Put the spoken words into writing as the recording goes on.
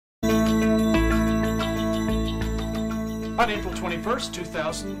On April 21st,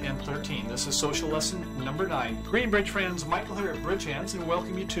 2013, this is social lesson number 9. Greeting bridge friends, Michael here at BridgeHands, and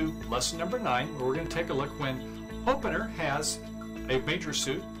welcome you to lesson number 9, where we're going to take a look when opener has a major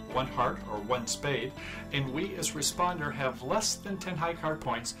suit, 1 heart or 1 spade, and we as responder have less than 10 high card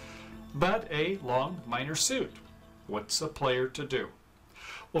points, but a long minor suit. What's a player to do?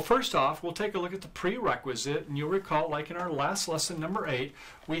 Well, first off, we'll take a look at the prerequisite, and you'll recall, like in our last lesson, number 8,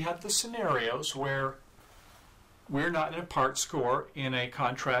 we had the scenarios where we're not in a part score in a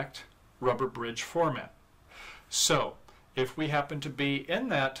contract rubber bridge format. So, if we happen to be in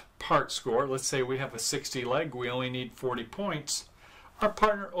that part score, let's say we have a 60 leg, we only need 40 points, our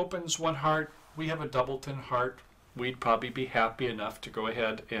partner opens 1 heart, we have a doubleton heart, we'd probably be happy enough to go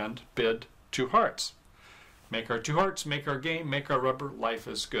ahead and bid 2 hearts. Make our 2 hearts, make our game, make our rubber, life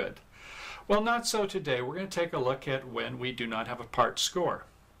is good. Well, not so today. We're going to take a look at when we do not have a part score.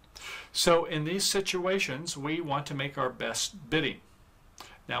 So in these situations, we want to make our best bidding.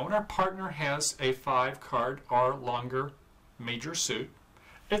 Now, when our partner has a 5 card or longer major suit,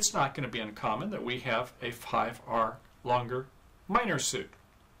 it's not going to be uncommon that we have a 5 or longer minor suit.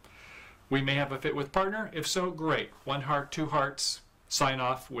 We may have a fit with partner. If so, great. 1 heart, 2 hearts, sign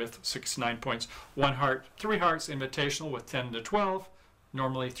off with 69 points. 1 heart, 3 hearts, invitational with 10 to 12.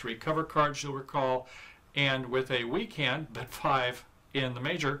 Normally 3 cover cards, you'll recall. And with a weak hand, but 5 in the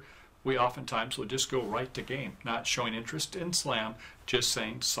major, we oftentimes will just go right to game, not showing interest in slam, just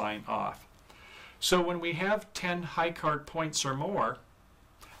saying sign off. So when we have 10 high card points or more,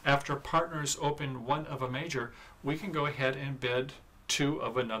 after partners open 1 of a major, we can go ahead and bid 2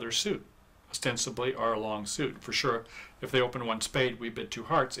 of another suit, ostensibly our long suit. For sure, if they open 1 spade, we bid 2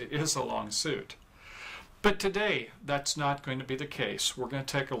 hearts. It is a long suit. But today, that's not going to be the case. We're going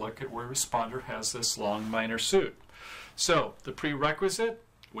to take a look at where responder has this long minor suit. So, the prerequisite,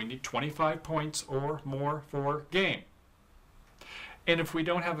 we need 25 points or more for game. And if we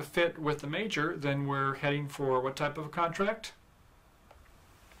don't have a fit with the major, then we're heading for what type of a contract?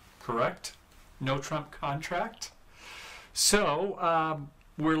 Correct? No trump contract. So,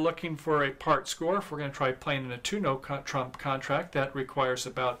 we're looking for a part score. If we're going to try playing in a 2 no trump contract, that requires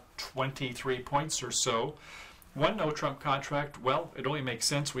about 23 points or so. 1 no trump contract, well, it only makes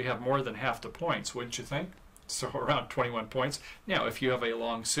sense we have more than half the points, wouldn't you think? So around 21 points. Now, if you have a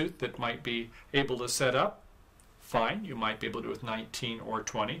long suit that might be able to set up, fine, you might be able to do with 19 or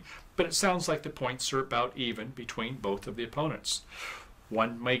 20, but it sounds like the points are about even between both of the opponents.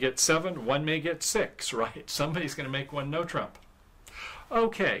 1 may get 7, 1 may get 6, right? Somebody's going to make 1 no trump.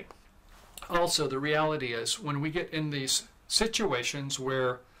 Okay, also the reality is when we get in these situations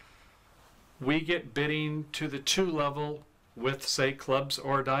where we get bidding to the 2 level with, say, clubs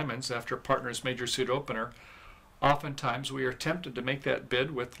or diamonds after partner's major suit opener, oftentimes we are tempted to make that bid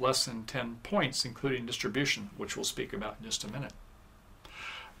with less than 10 points, including distribution, which we'll speak about in just a minute.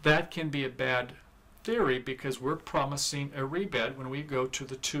 That can be a bad theory because we're promising a rebid when we go to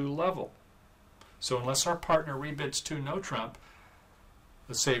the 2 level. So unless our partner rebids 2 no trump,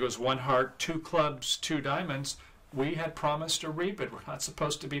 let's say it goes 1 heart, 2 clubs, 2 diamonds, we had promised a rebid. We're not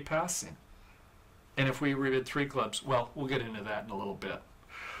supposed to be passing. And if we rebid 3 clubs, well, we'll get into that in a little bit.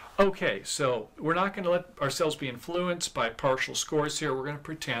 Okay, so we're not going to let ourselves be influenced by partial scores here. We're going to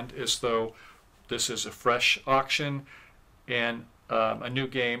pretend as though this is a fresh auction and a new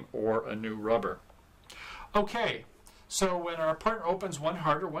game or a new rubber. Okay, so when our partner opens 1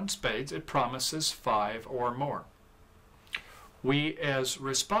 heart or 1 spades, it promises 5 or more. We, as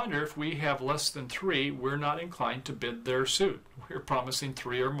responder, if we have less than 3, we're not inclined to bid their suit. We're promising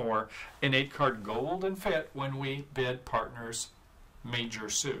 3 or more, an 8 card golden fit when we bid partner's major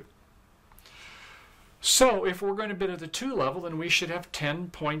suit. So if we're going to bid at the 2 level, then we should have 10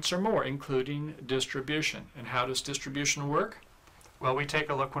 points or more, including distribution. And how does distribution work? Well, we take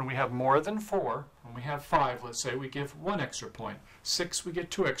a look when we have more than 4. When we have 5, let's say, we give 1 extra point. 6, we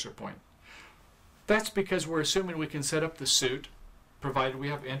get 2 extra points. That's because we're assuming we can set up the suit provided we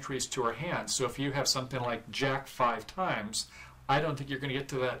have entries to our hands. So if you have something like Jack 5 times, I don't think you're going to get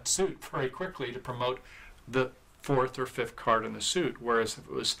to that suit very quickly to promote the 4th or 5th card in the suit. Whereas if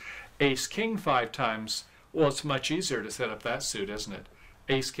it was Ace King 5 times, well, it's much easier to set up that suit, isn't it?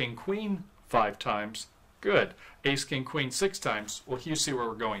 Ace King Queen 5 times, good. Ace King Queen 6 times, well, you see where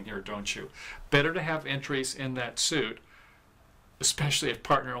we're going here, don't you? Better to have entries in that suit, especially if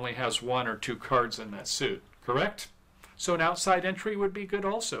partner only has 1 or 2 cards in that suit, correct? So an outside entry would be good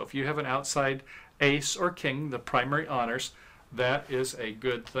also. If you have an outside ace or king, the primary honors, that is a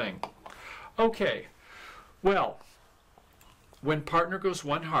good thing. Okay, well, when partner goes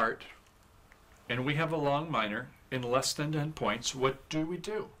 1 heart and we have a long minor in less than 10 points, what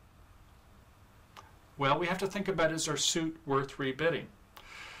do? Well, we have to think about, is our suit worth rebidding?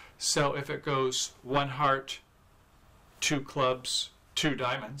 So if it goes 1 heart, 2 clubs, 2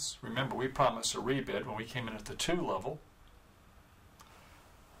 diamonds, remember we promised a rebid when we came in at the 2 level.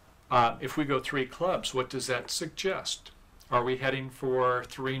 If we go 3 clubs, what does that suggest? Are we heading for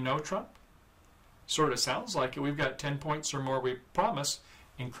 3 no trump? Sort of sounds like it. We've got 10 points or more we promise,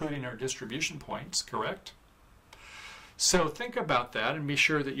 including our distribution points, correct? So think about that and be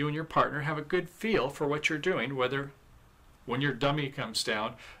sure that you and your partner have a good feel for what you're doing, whether when your dummy comes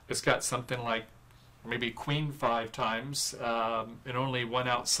down, it's got something like maybe queen 5 times and only 1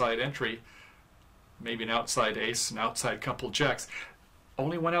 outside entry, maybe an outside ace, an outside couple jacks.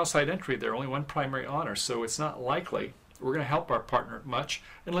 Only 1 outside entry there, only 1 primary honor, so it's not likely we're going to help our partner much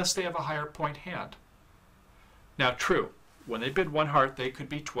unless they have a higher point hand. Now true, when they bid 1 heart, they could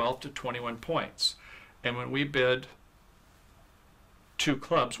be 12 to 21 points. And when we bid 2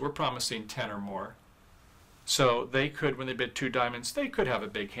 clubs, we're promising 10 or more. So they could, when they bid 2 diamonds, they could have a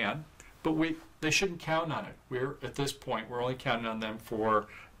big hand, but they shouldn't count on it. We're at this point, we're only counting on them for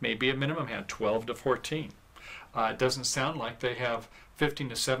maybe a minimum hand, 12 to 14. It doesn't sound like they have 15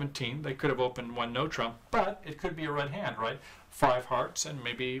 to 17. They could have opened 1 no trump, but it could be a red hand, right? 5 hearts and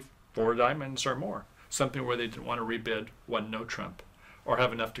maybe 4 diamonds or more. Something where they didn't want to rebid 1 no trump or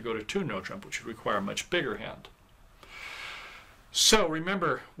have enough to go to 2 no trump, which would require a much bigger hand. So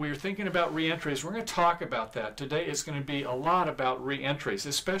remember, we're thinking about re-entries. We're going to talk about that. Today is going to be a lot about re-entries,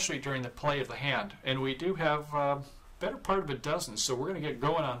 especially during the play of the hand. And we do have a better part of a dozen, so we're going to get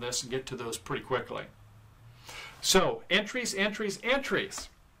going on this and get to those pretty quickly. So entries, entries, entries.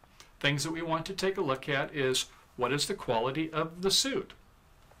 Things that we want to take a look at is, what is the quality of the suit?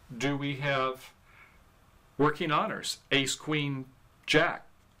 Do we have working honors? Ace, queen, jack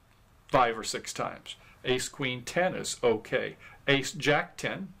 5 or 6 times. Ace, queen, 10 is okay. Ace, jack,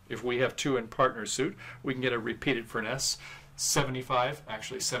 10. If we have 2 in partner suit, we can get a repeated finesse. 75,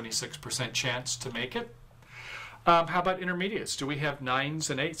 actually 76% chance to make it. How about intermediates? Do we have 9s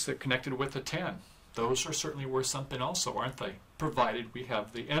and 8s that are connected with a 10? Those are certainly worth something also, aren't they? Provided we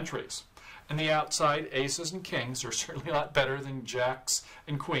have the entries. And the outside, aces and kings are certainly a lot better than jacks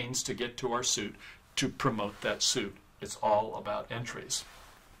and queens to get to our suit, to promote that suit. It's all about entries.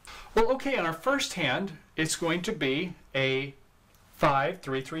 Well, okay, on our first hand, it's going to be a 5,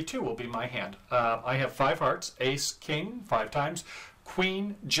 3, 3, 2 will be my hand. I have 5 hearts, ace, king, 5 times,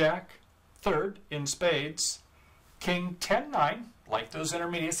 queen, jack, 3rd in spades, king, 10, 9, like those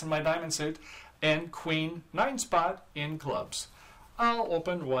intermediates in my diamond suit, and queen, 9 spot in clubs. I'll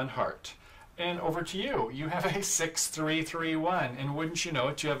open 1 heart. And over to you. You have a 6, 3, 3, 1, and wouldn't you know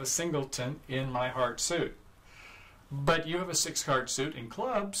it, you have a singleton in my heart suit. But you have a 6 card suit in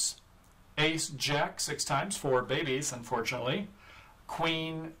clubs, ace, jack 6 times, 4 babies, unfortunately,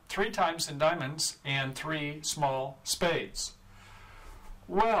 queen 3 times in diamonds, and 3 small spades.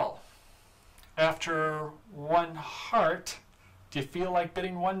 Well, after 1 heart, do you feel like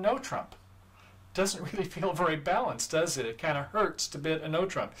bidding 1 no trump? Doesn't really feel very balanced, does it? It kind of hurts to bid a no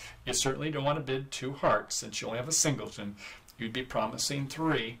trump. You certainly don't want to bid 2 hearts. Since you only have a singleton, you'd be promising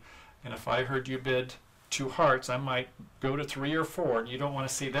 3. And if I heard you bid 2 hearts, I might go to 3 or 4, and you don't want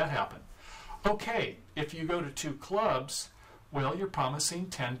to see that happen. Okay, if you go to 2 clubs, well, you're promising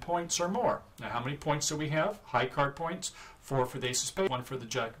 10 points or more. Now, how many points do we have? High card points. 4 for the ace of spades, 1 for the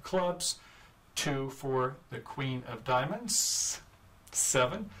jack of clubs, 2 for the queen of diamonds,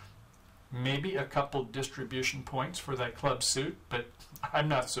 7. Maybe a couple distribution points for that club suit, but I'm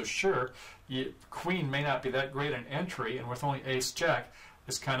not so sure. Queen may not be that great an entry, and with only ace jack,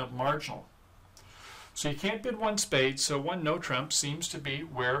 it's kind of marginal. So you can't bid 1 spade, so 1 no trump seems to be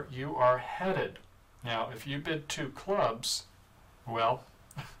where you are headed. Now, if you bid 2 clubs, well,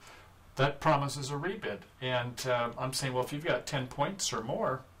 that promises a rebid. And I'm saying, well, if you've got 10 points or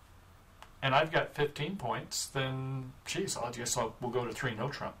more, and I've got 15 points, then, geez, I guess we'll go to 3 no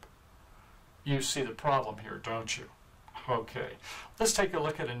trump. You see the problem here, don't you? Okay, let's take a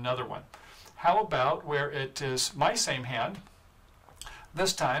look at another one. How about where it is my same hand?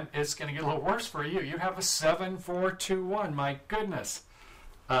 This time it's going to get a little worse for you. You have a 7, 4, 2, 1. My goodness.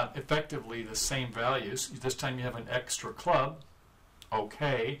 Effectively the same values. This time you have an extra club.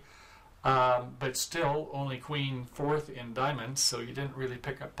 Okay. But still only queen 4th in diamonds, so you didn't really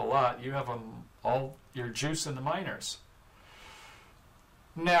pick up a lot. You have all your juice in the minors.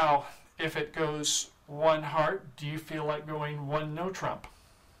 Now, if it goes 1 heart, do you feel like going 1 no trump?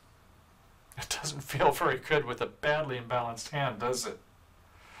 It doesn't feel very good with a badly imbalanced hand, does it?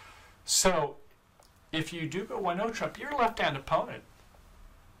 So, if you do go 1 no trump, your left-hand opponent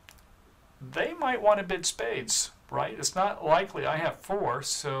they might want to bid spades, right? It's not likely. I have 4,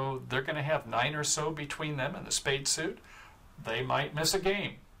 so they're going to have 9 or so between them and the spade suit. They might miss a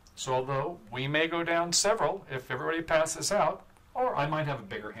game. So although we may go down several if everybody passes out, or I might have a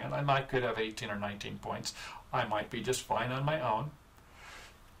bigger hand. I could have 18 or 19 points. I might be just fine on my own.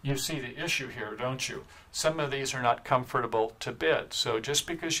 You see the issue here, don't you? Some of these are not comfortable to bid. So just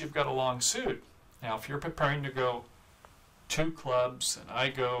because you've got a long suit, now if you're preparing to go 2 clubs and I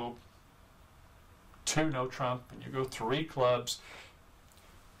go 2 no trump and you go 3 clubs,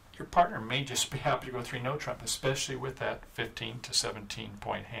 your partner may just be happy to go 3 no trump, especially with that 15 to 17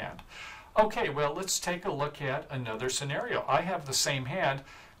 point hand. Okay, well, let's take a look at another scenario. I have the same hand.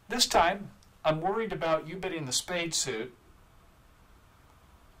 This time, I'm worried about you bidding the spade suit,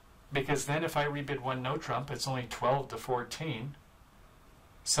 because then if I rebid 1 no trump, it's only 12 to 14.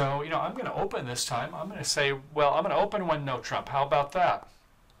 So, I'm going to open this time. I'm going to say, well, I'm going to open 1 no trump. How about that?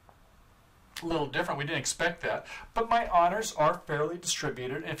 A little different. We didn't expect that. But my honors are fairly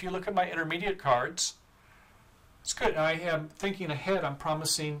distributed. And if you look at my intermediate cards, it's good. I am thinking ahead. I'm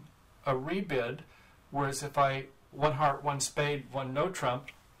promising a rebid, whereas if I 1 heart, 1 spade, 1 no trump,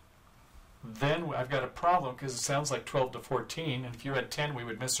 then I've got a problem because it sounds like 12 to 14, and if you had 10 we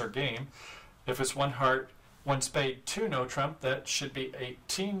would miss our game. If it's 1 heart, 1 spade, 2 no trump, that should be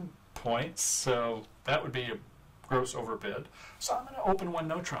 18 points, so that would be a gross overbid. So I'm going to open 1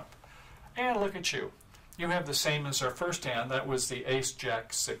 no trump. And look at you. You have the same as our first hand. That was the ace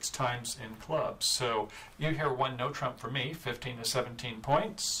jack 6 times in clubs. So you hear 1 no trump for me, 15 to 17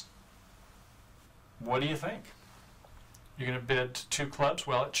 points. What do you think? You're going to bid 2 clubs?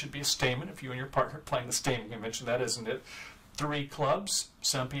 Well, it should be a statement if you and your partner are playing the statement convention. That isn't it. 3 clubs.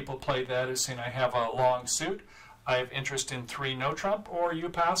 Some people play that as saying I have a long suit. I have interest in 3 no trump, or you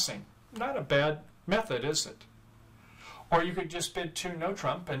passing. Not a bad method, is it? Or you could just bid 2 no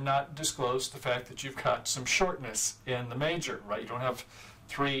trump and not disclose the fact that you've got some shortness in the major, right? You don't have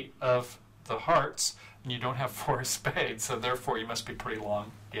 3 of the hearts, and you don't have 4 spades, so therefore you must be pretty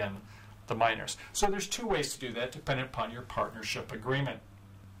long in the minors. So there's 2 ways to do that, depending upon your partnership agreement.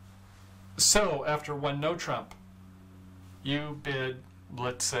 So after 1 no trump, you bid,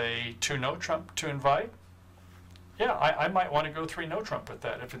 let's say, 2 no trump to invite. Yeah, I might want to go 3 no trump with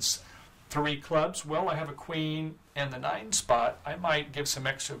that. If it's 3 clubs, well, I have a queen and the 9 spot. I might give some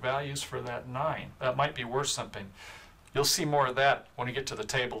extra values for that 9. That might be worth something. You'll see more of that when we get to the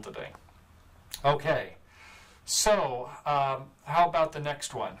table today. Okay, so how about the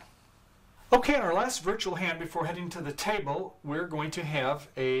next one? Okay, in our last virtual hand before heading to the table, we're going to have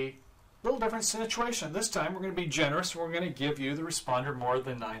a little different situation. This time we're going to be generous. We're going to give you, the responder, more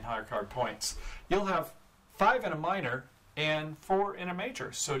than 9 high card points. You'll have 5 in a minor and 4 in a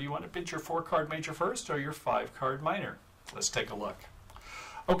major. So do you want to bid your 4-card major first or your 5-card minor? Let's take a look.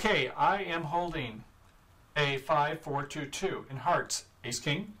 Okay, I am holding a 5-4-2-2 in hearts. Ace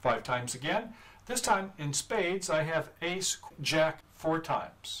king 5 times again. This time in spades I have ace jack 4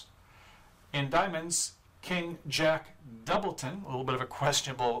 times. In diamonds, king jack doubleton, a little bit of a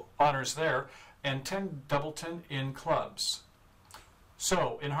questionable honors there, and 10 doubleton in clubs.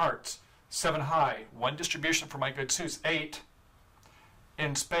 So in hearts, 7 high, 1 distribution for my good suits, 8.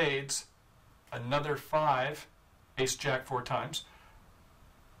 In spades, another 5, ace jack 4 times.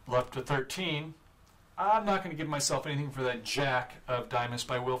 Left with 13. I'm not going to give myself anything for that jack of diamonds,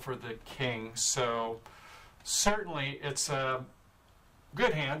 but I will for the king. So certainly it's a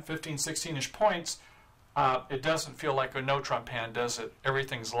good hand, 15, 16-ish points. It doesn't feel like a no trump hand, does it?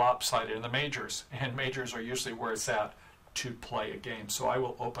 Everything's lopsided in the majors, and majors are usually where it's at to play a game. So I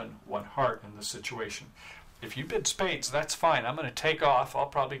will open 1 heart in this situation. If you bid spades, that's fine. I'm going to take off. I'll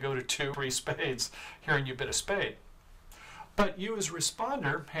probably go to 2, 3 spades hearing you bid a spade. But you as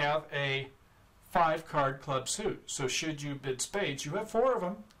responder have a 5-card club suit. So should you bid spades, you have 4 of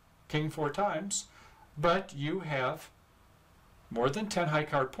them, king 4 times, but you have more than 10 high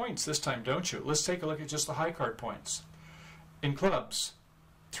card points this time, don't you? Let's take a look at just the high card points. In clubs,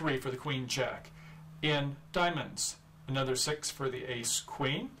 3 for the queen jack. In diamonds, another 6 for the ace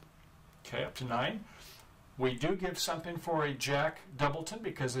queen. Okay, up to 9. We do give something for a jack doubleton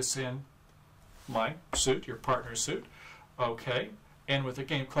because it's in my suit, your partner's suit. Okay, and with the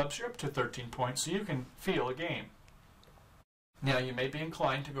game clubs, you're up to 13 points, so you can feel a game. Now, you may be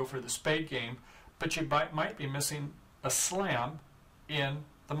inclined to go for the spade game, but you might be missing a slam in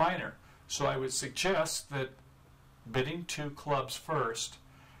the minor. So I would suggest that bidding 2 clubs first,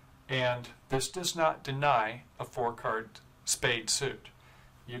 and this does not deny a 4-card spade suit.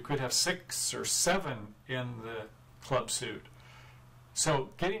 You could have 6 or 7 in the club suit. So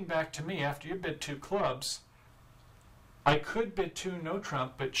getting back to me, after you bid 2 clubs, I could bid 2 no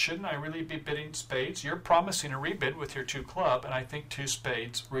trump, but shouldn't I really be bidding spades? You're promising a rebid with your 2 club, and I think 2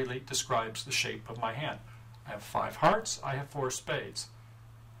 spades really describes the shape of my hand. I have 5 hearts, I have 4 spades.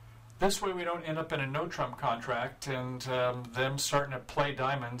 This way we don't end up in a no trump contract and them starting to play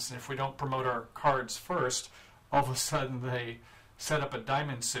diamonds, and if we don't promote our cards first, all of a sudden they set up a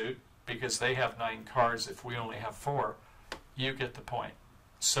diamond suit because they have 9 cards if we only have 4. You get the point.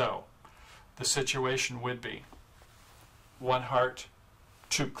 So the situation would be 1 heart,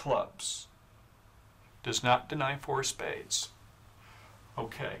 2 clubs. Does not deny 4 spades.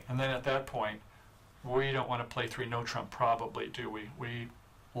 Okay, and then at that point, we don't want to play 3 no trump probably, do we? We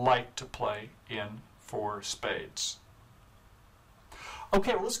like to play in 4 spades.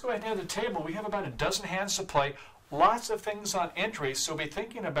 Okay, well, let's go ahead and have the table. We have about a dozen hands to play. Lots of things on entries, so be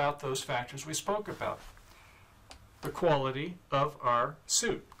thinking about those factors we spoke about. The quality of our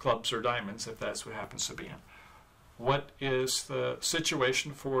suit, clubs or diamonds, if that's what happens to be in. What is the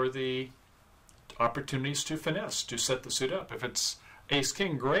situation for the opportunities to finesse, to set the suit up? If it's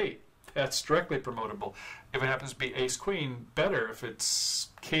ace-king, great. That's directly promotable. If it happens to be ace-queen, better. If it's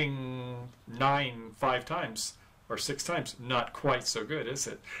king-9 5 times or 6 times, not quite so good, is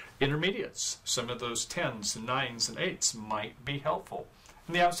it? Intermediates, some of those 10s and 9s and 8s might be helpful.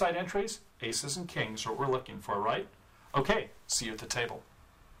 In the outside entries, aces and kings are what we're looking for, right? Okay, see you at the table.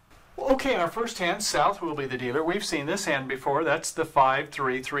 Well, okay, in our first hand, South will be the dealer. We've seen this hand before. That's the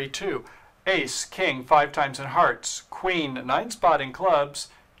 5-3-3-2. Ace, king, 5 times in hearts. Queen, 9 spot in clubs.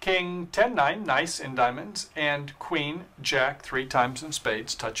 King, 10-9, nice in diamonds. And Queen, Jack, 3 times in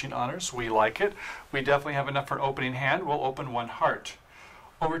spades, touching honors. We like it. We definitely have enough for an opening hand. We'll open 1 heart.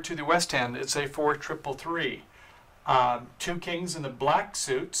 Over to the west hand, it's a 4-3-3. 2 kings in the black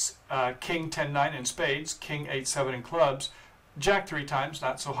suits, king 10-9 in spades, king 8-7 in clubs, jack 3 times,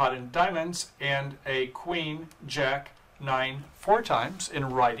 not so hot in diamonds, and a queen, jack 9 4 times in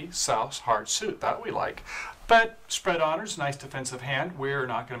righty south heart suit. That we like. But spread honors, nice defensive hand. We're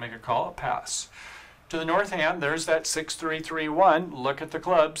not going to make a call, a pass. To the north hand, there's that 6-3-3-1. Look at the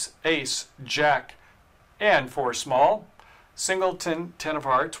clubs, ace, jack, and 4 small. Singleton, 10 of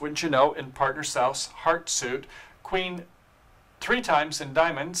hearts, wouldn't you know, in partner south's heart suit. Queen 3 times in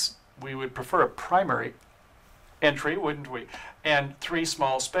diamonds. We would prefer a primary entry, wouldn't we? And 3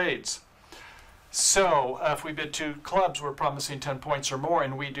 small spades. So if we bid 2 clubs, we're promising 10 points or more,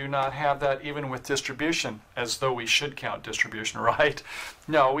 and we do not have that even with distribution, as though we should count distribution, right?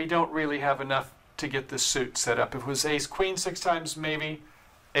 No, we don't really have enough to get this suit set up. If it was ace queen 6 times, maybe.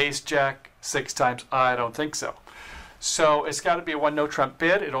 Ace jack 6 times, I don't think so. So it's got to be a 1 no trump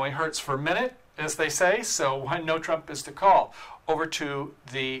bid. It only hurts for a minute, as they say, so 1 no trump is the call. Over to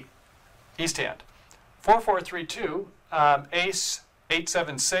the east hand. 4-4-3-2, ace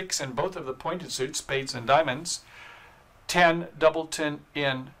 8-7-6 in both of the pointed suits, spades and diamonds. 10 doubleton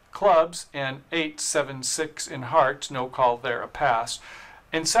in clubs and 8-7-6 in hearts. No call there, a pass.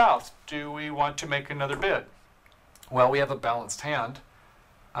 In south, do we want to make another bid? Well, we have a balanced hand.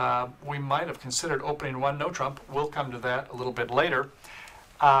 We might have considered opening 1 no trump. We'll come to that a little bit later.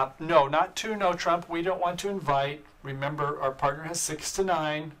 No, not 2 no trump. We don't want to invite. Remember, our partner has 6 to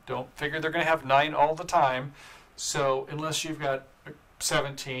 9. Don't figure they're going to have 9 all the time. So unless you've got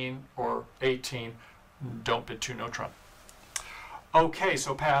 17 or 18, don't bid 2 no trump. Okay,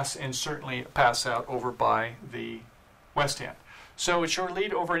 so pass, and certainly pass out over by the west hand. So it's your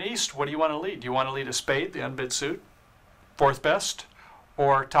lead over in east. What do you want to lead? Do you want to lead a spade, the unbid suit, 4th best,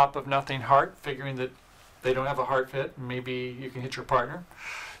 or top of nothing heart, figuring that they don't have a heart fit, maybe you can hit your partner?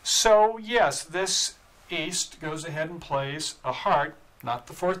 So yes, this east goes ahead and plays a heart, not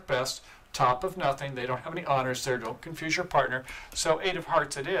the 4th best, top of nothing. They don't have any honors there. Don't confuse your partner. So 8 of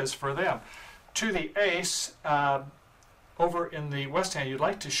hearts it is for them. To the ace, over in the west hand, you'd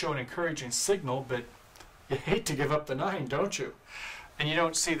like to show an encouraging signal, but you hate to give up the 9, don't you? And you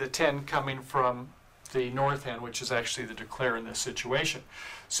don't see the 10 coming from the north hand, which is actually the declare in this situation.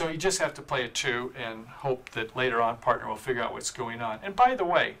 So you just have to play a 2 and hope that later on partner will figure out what's going on. And by the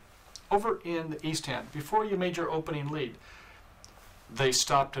way, over in the east hand, before you made your opening lead, they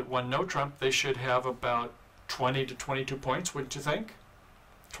stopped at 1 no trump. They should have about 20 to 22 points, wouldn't you think?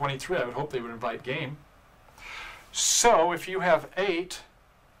 23, I would hope they would invite game. So if you have 8,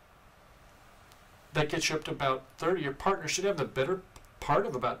 that gets you up to about 30. Your partner should have the better part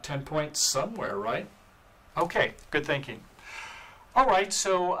of about 10 points somewhere, right? Okay, good thinking. All right,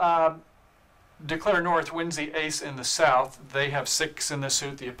 so declare north wins the ace in the south. They have 6 in the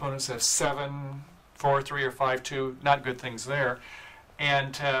suit. The opponents have 7, 4, 3, or 5, 2. Not good things there.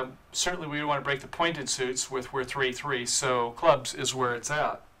 And certainly we want to break the pointed suits with we're 3, 3. So clubs is where it's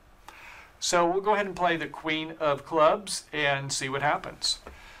at. So we'll go ahead and play the Queen of Clubs and see what happens.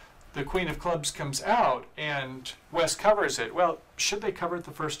 The Queen of Clubs comes out and West covers it. Well, should they cover it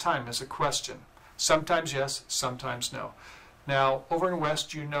the first time is a question. Sometimes yes, sometimes no. Now, over in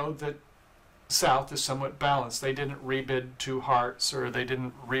West, you know that South is somewhat balanced. They didn't rebid 2 hearts, or they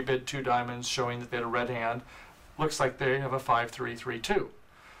didn't rebid 2 diamonds, showing that they had a red hand. Looks like they have a 5-3, 3-2.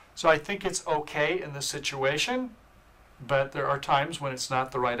 So I think it's okay in this situation, but there are times when it's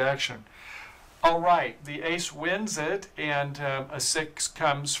not the right action. All right, the ace wins it, and a 6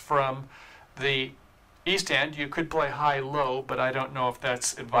 comes from the east end. You could play high-low, but I don't know if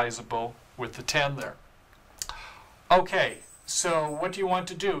that's advisable with the 10 there. Okay, so what do you want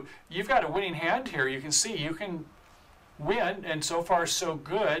to do? You've got a winning hand here. You can see you can win, and so far so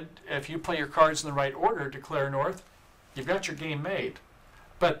good. If you play your cards in the right order, declare north, you've got your game made.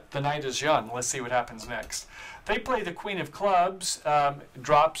 But the night is young. Let's see what happens next. They play the Queen of Clubs,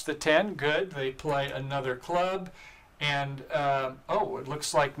 drops the 10, good. They play another club, and oh, it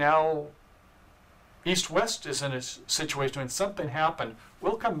looks like now East-West is in a situation when something happened.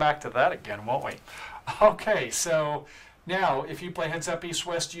 We'll come back to that again, won't we? Okay, so now if you play heads-up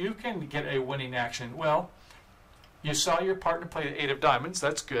East-West, you can get a winning action. Well, you saw your partner play the 8 of diamonds.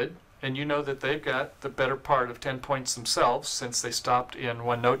 That's good. And you know that they've got the better part of 10 points themselves since they stopped in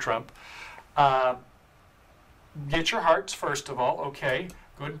 1 no-trump. Get your hearts first of all. Okay.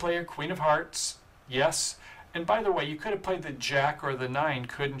 Go ahead and play your Queen of Hearts. Yes. And by the way, you could have played the Jack or the 9,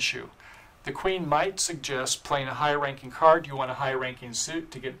 couldn't you? The Queen might suggest playing a high-ranking card. You want a high-ranking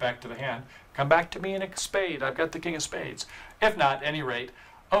suit to get back to the hand. Come back to me in a spade. I've got the King of Spades. If not, at any rate,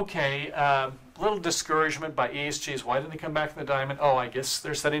 okay, little discouragement by East. Geez, why didn't they come back in the diamond? Oh, I guess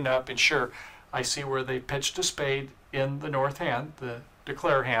they're setting up. And sure, I see where they pitched a spade in the north hand, the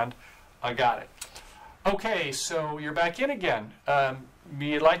declare hand. I got it. Okay, so you're back in again.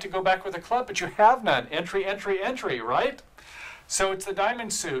 You'd like to go back with a club, but you have none. Entry, entry, entry, right? So it's the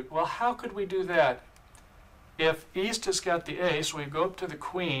diamond suit. Well, how could we do that? If East has got the ace, we go up to the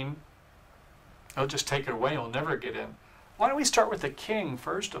Queen. I'll just take it away. You'll never get in. Why don't we start with the King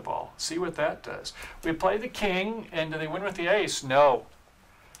first of all? See what that does. We play the King, and do they win with the ace? No.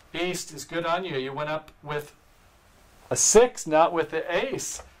 East is good on you. You went up with a 6, not with the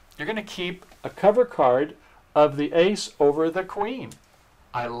ace. You're going to keep a cover card of the ace over the Queen.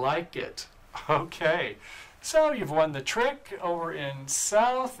 I like it. Okay. So you've won the trick over in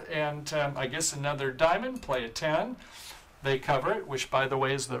South, and I guess another diamond. Play a 10. They cover it, which, by the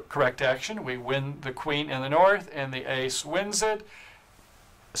way, is the correct action. We win the Queen in the north, and the ace wins it.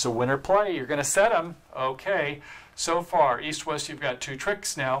 So winner play. You're going to set them. Okay. So far, East-West, you've got 2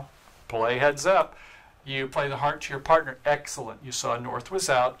 tricks now. Play heads up. You play the heart to your partner. Excellent. You saw north was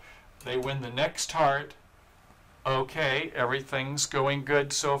out. They win the next heart. Okay. Everything's going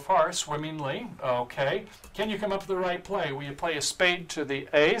good so far, swimmingly. Okay. Can you come up with the right play? Will you play a spade to the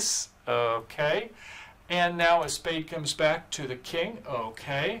ace? Okay. And now a spade comes back to the King.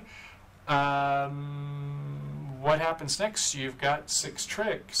 Okay. What happens next? You've got 6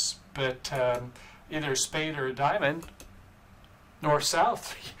 tricks, but either a spade or a diamond,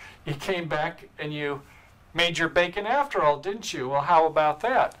 north-south. You came back and you made your bacon after all, didn't you? Well, how about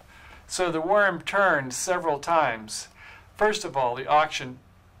that? So the worm turned several times. First of all, the auction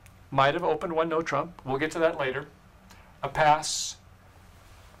might have opened 1 no-trump. We'll get to that later. A pass.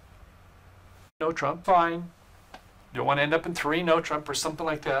 No-trump, fine. You don't want to end up in 3 no-trump or something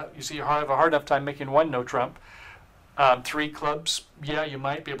like that. You see, you have a hard enough time making 1 no-trump. 3 clubs, yeah, you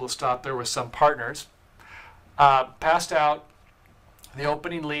might be able to stop there with some partners. Passed out, the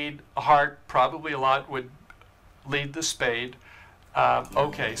opening lead, a heart, probably a lot would lead the spade.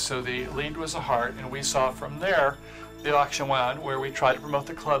 Okay, so the lead was a heart, and we saw from there the auction went on where we tried to promote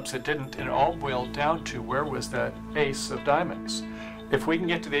the clubs. It didn't, and it all boiled down to where was that ace of diamonds. If we can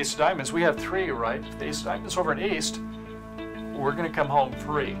get to the ace of diamonds, we have 3, right? If the ace of diamonds is over in East, we're going to come home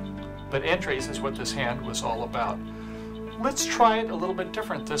free. But entries is what this hand was all about. Let's try it a little bit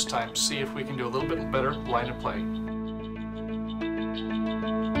different this time. See if we can do a little bit better line of play.